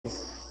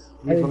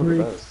He's one of the agree.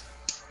 best.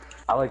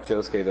 I like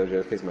Josuke though.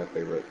 Josuke's my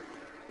favorite.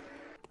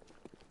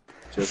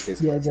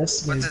 Josuke's Yeah, my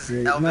Jessica's What's his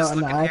great.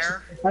 Elvis-looking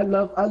hair? I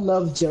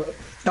love Joe.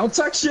 Don't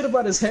talk shit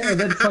about his hair and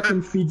then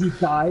fucking Fiji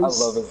thighs. I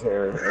love his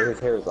hair. His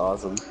hair is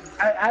awesome.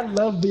 I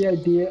love the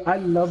idea. I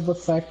love the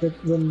fact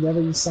that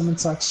whenever someone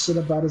talks shit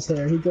about his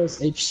hair, he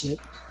goes ape shit.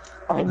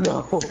 I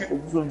know.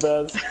 It's the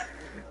best.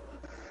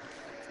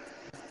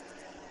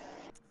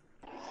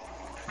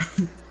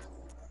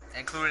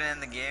 Included in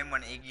the game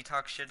when Iggy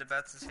talks shit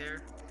about his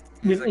hair.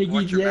 With He's like, Iggy,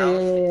 watch your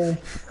mouth.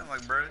 yeah. I'm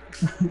like, bro,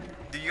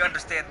 do you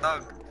understand,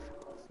 dog?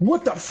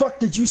 What the fuck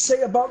did you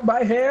say about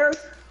my hair?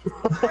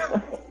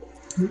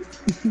 You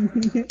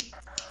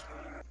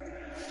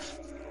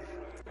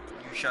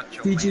shut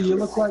your Fiji, mouth.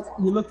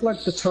 you look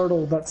like the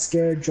turtle that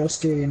scared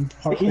Josuke and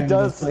Park. He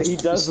does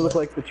look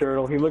like the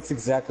turtle. He looks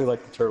exactly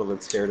like the turtle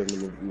that scared him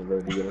in the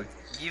very beginning.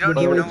 You don't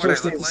even know what I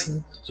look like?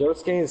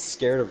 Josuke is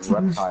scared of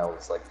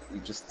reptiles, like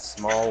just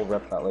small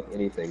reptile, like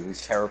anything.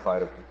 He's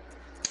terrified of them.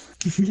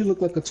 You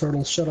look like a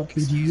turtle. Shut up,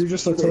 Fiji. You're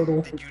just a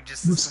turtle. Did you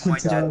just assume my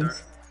gender?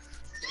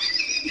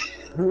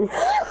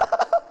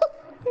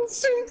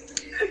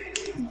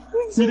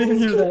 You didn't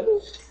hear that.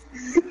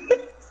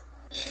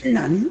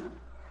 Nani?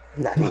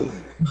 Nani?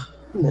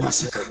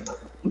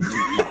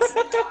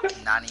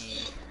 Nani,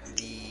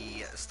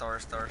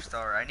 the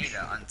star. I need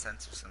to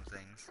uncensor some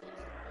things.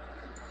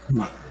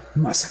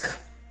 Masaka.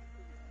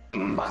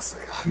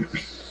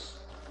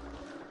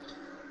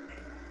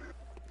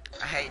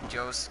 I hate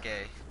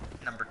Josuke,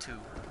 number 2.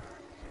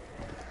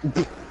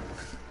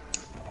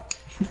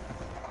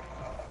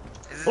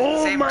 Is it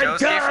the same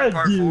Josuke from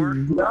part 4?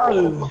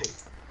 No.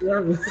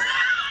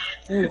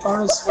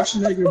 Arnold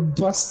Schwarzenegger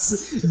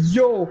busts.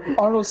 Yo,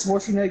 Arnold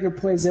Schwarzenegger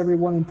plays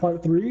everyone in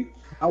part 3.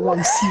 I want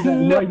to see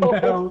that right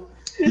now.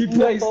 He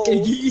plays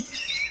Iggy.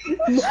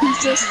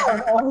 He's just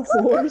on all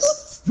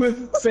fours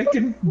with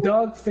fucking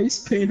dog face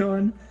paint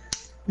on.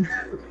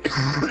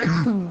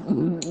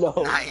 No.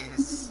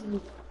 Nice.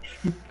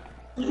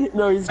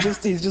 No, he's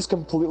just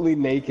completely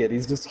naked.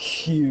 He's just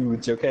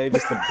huge, okay?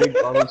 Just a big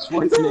Arnold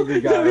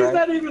Schwarzenegger guy, No, he's right?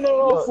 not even on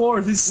all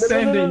fours. He's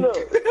standing. No.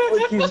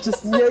 Like he's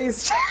just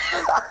he's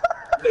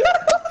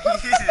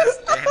He's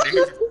just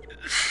standing.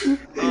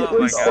 Oh my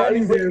god.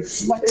 Standing there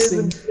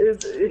flexing.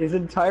 his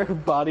entire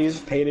body is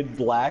painted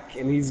black,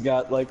 and he's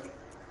got like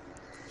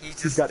He's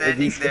he's just got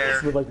standing Iggy's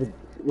there. face with the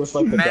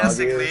dog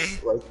menacingly.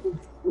 ears. Like,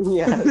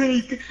 yeah.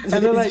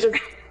 And then like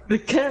the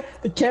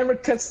camera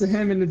cuts to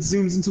him and it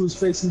zooms into his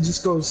face and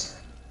just goes,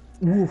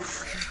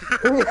 woof.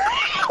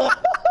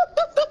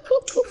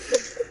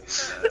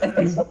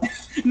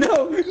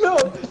 No, you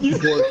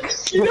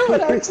know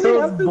what actually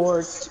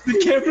happens? The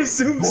camera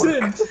zooms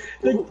in.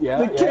 The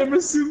camera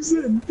zooms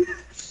in.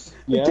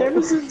 The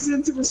camera zooms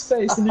into his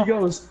face and he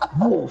goes,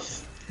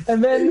 woof.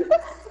 And then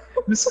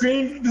the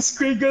screen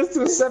goes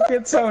to a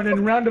sepia tone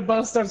and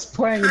Roundabout starts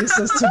playing and it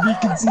says to be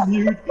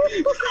continued.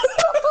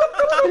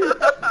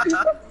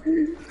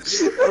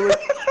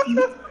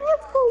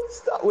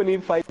 Stop when he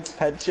fights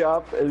Pet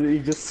Shop and he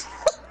just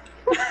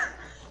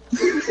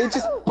it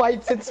just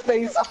bites its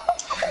face off.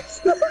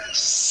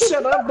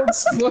 Shut up, don't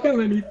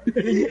spoil anything.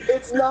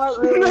 It's not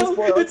really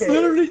spoiled. It's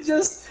literally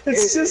just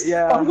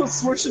Arnold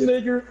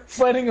Schwarzenegger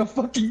fighting a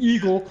fucking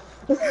eagle.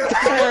 You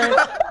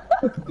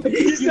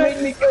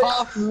made me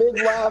cough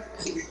mid-laugh.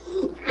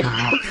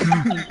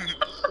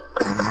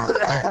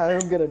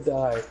 I'm gonna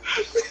die.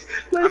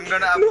 I'm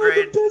gonna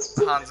upgrade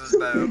Hanzo's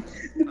bow.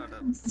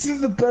 See,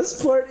 the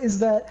best part is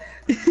that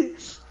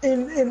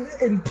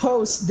in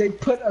post they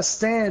put a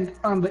stand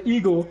on the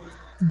eagle,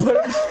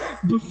 but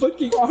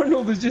fucking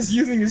Arnold is just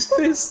using his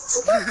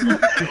fists.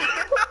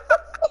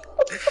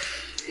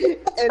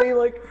 And he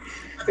like,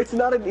 it's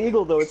not an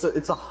eagle though.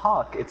 It's a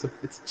hawk. It's a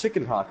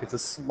chicken hawk. It's a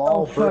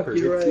small bird. Fuck,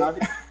 you're right.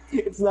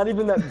 It's not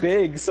even that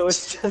big. So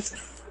it's just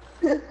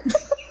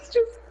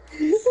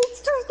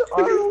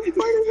Arnold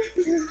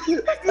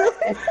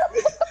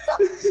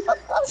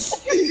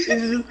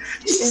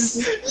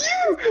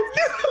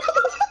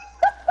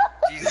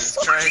Jesus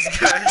Christ,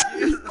 guys.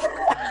 I'm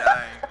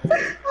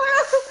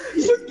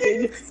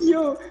dying.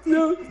 Yo,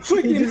 no, He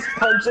fucking. just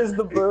punches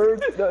the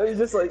bird. No, he's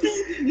just like.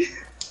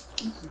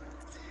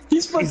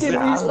 He's fucking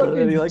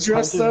like,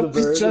 dressed up.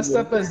 He's dressed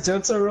up as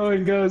Jotaro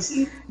and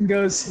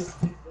goes,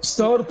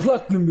 start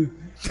platinum.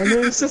 And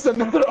then it's just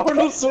another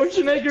Arnold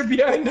Schwarzenegger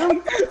behind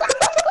him.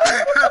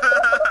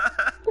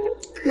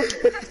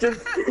 Oh,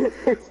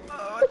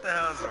 what the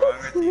hell is wrong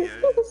with you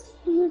guys?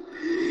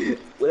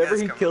 Whenever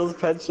Yes, he come kills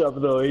Pet Shop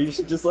though, he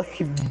should just like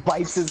he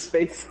bites his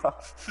face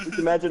off. Just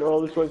imagine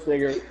Arnold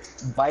Schwarzenegger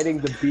biting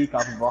the beak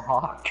off of a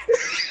hawk.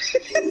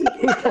 He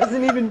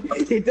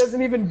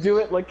doesn't even do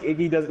it like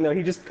Iggy doesn't know.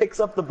 He just picks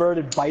up the bird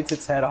and bites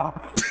its head off.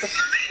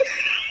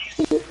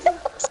 He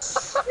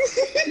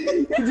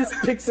just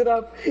picks it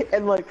up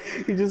and like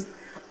he just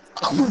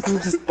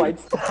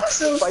bites the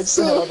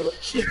head off of it.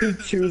 He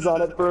chews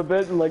on it for a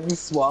bit and like he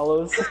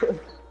swallows.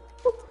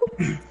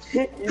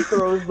 He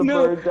throws the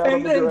bird down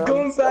on the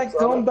ground.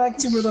 Going back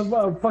to with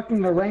a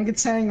fucking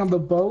orangutan on the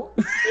boat.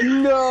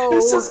 No!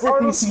 This is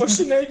Arnold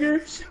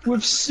Schwarzenegger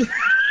with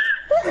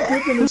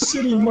within a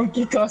shitty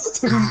monkey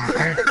costume.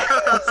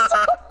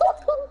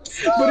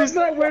 But he's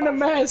not wearing a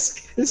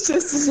mask. It's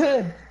just his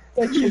head.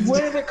 Like he's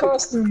wearing a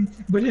costume,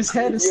 but his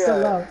head is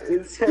still out.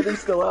 His head is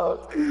still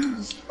out.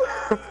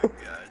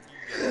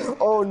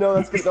 Oh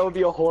no, that would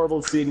be a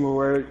horrible scene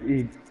where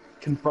he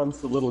confronts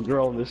the little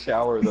girl in the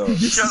shower, though.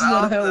 This is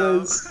what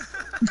hell is.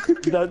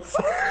 That's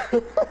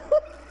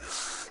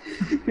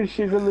because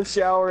she's in the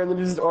shower and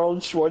then just Arnold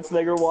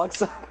Schwarzenegger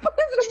walks up.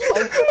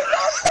 Shut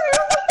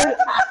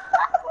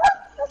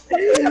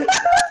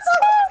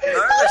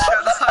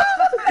up.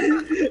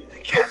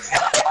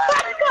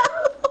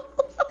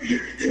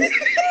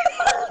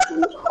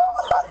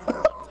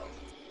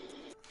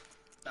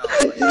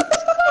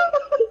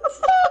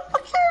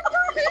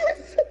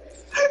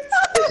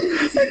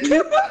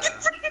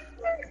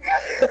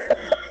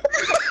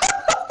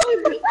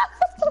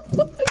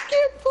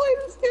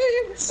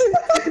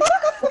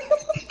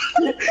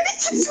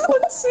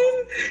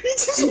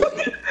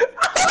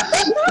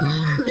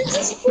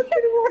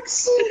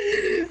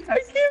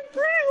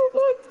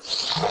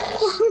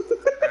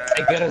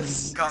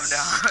 Calm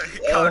down.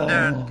 Calm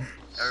down.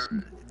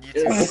 You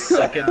There's a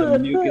second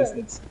of mucus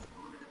that's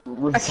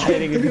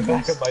reciting in the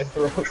back of my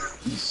throat.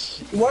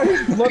 Why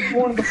is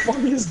Bloodborne the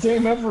funniest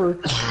game ever?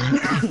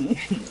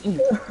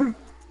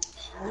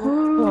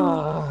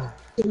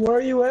 Where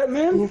are you at,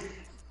 man?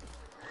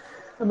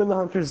 I'm in the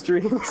Hunter's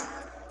Dream.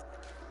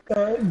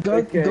 Go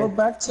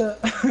back to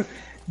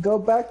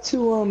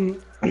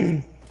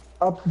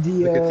up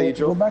the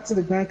cathedral. Go back to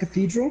the Grand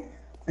Cathedral,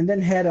 and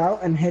then head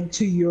out and head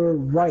to your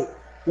right.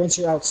 Once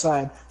you're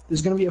outside,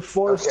 there's gonna be a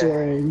forest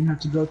area you have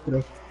to go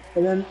through,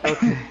 and then.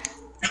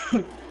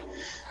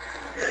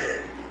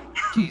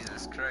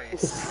 Jesus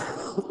Christ.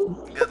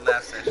 Good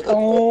laugh session.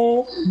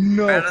 Oh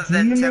no! Better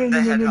than no, Tim no,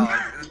 the no, no, no.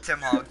 Hedgehog. Tim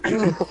Hog.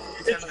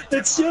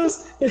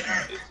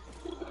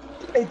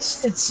 It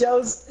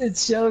shows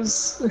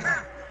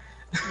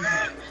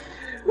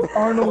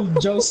Arnold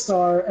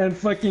Joestar and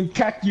fucking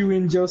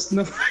Kakuin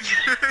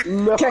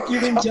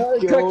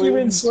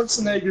Kakuin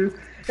Schwarzenegger,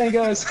 and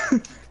guys,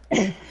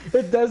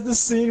 it does the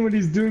scene when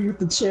he's doing with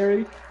the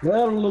cherry.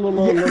 No.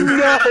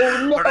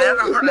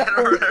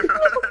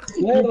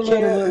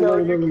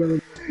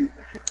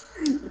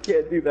 You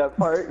can't do that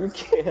part. You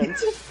can't.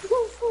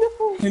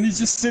 And he's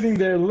just sitting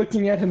there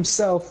looking at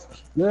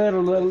himself. Food's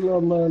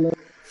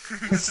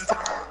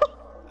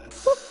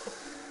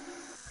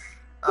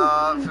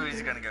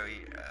gonna go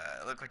eat.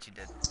 Look what you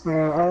did.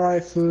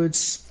 Alright,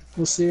 Foods.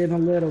 We'll see you in a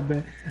little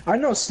bit. I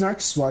know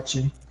Snark's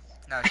watching.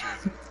 No,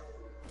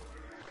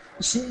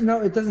 she isn't.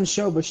 No, it doesn't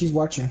show, but she's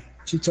watching.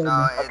 She told me.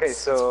 Okay,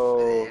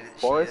 so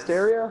forest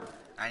area?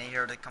 I need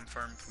her to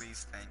confirm,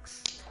 please.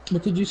 Thanks.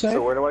 What did you say?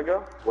 So where do I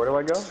go?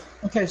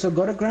 Okay, so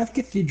go to Grand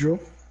Cathedral.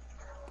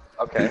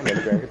 Okay, go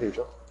to Grand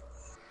Cathedral.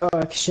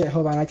 Oh shit,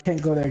 hold on, I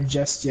can't go there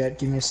just yet.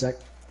 Give me a sec.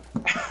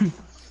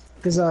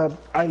 Because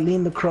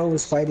Eileen the Crow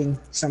is fighting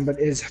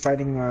somebody.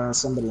 Somebody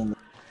in there.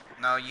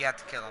 No, you have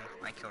to kill him.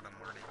 I killed him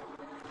already.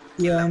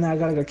 Yeah, I know. I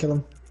gotta go kill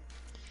him.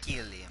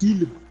 Kill him. Kill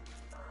him.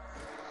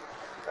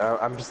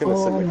 I'm just gonna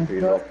sit in the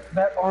cathedral.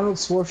 That Arnold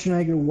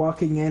Schwarzenegger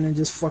walking in and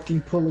just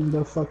fucking pulling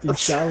the fucking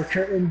shower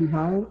curtain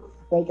behind,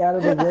 like out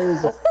of the way,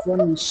 is the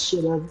funniest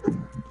shit ever.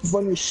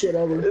 Funniest shit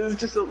ever. It's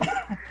just a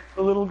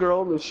little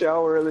girl in the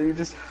shower, and then you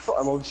just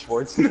Arnold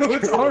Schwarzenegger. No,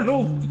 it's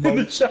Arnold in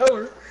the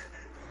shower.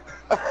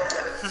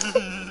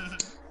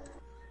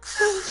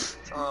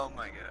 Oh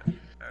my god.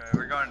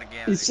 We're going to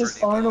game. It's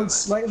just Arnold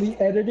slightly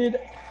edited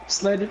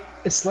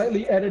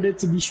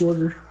to be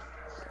shorter.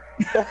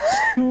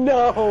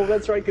 No,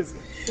 that's right, because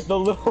the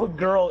little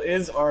girl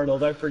is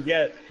Arnold. I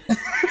forget.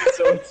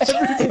 So it's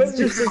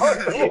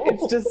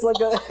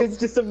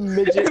just a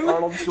midget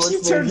Arnold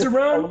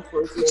Schwarzenegger.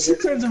 She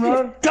turns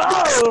around.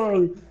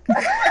 Go!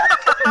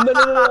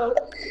 No.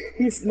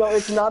 It's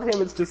not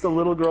him. It's just a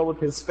little girl with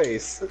his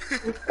face.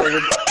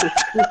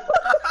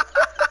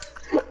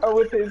 Or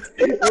with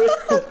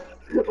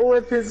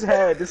his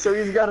head. So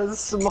he's got a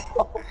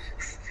small.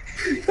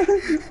 I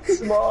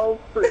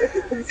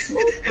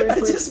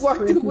just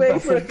walked away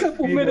for a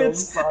couple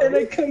minutes, and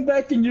I come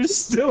back and you're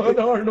still an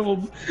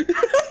Arnold.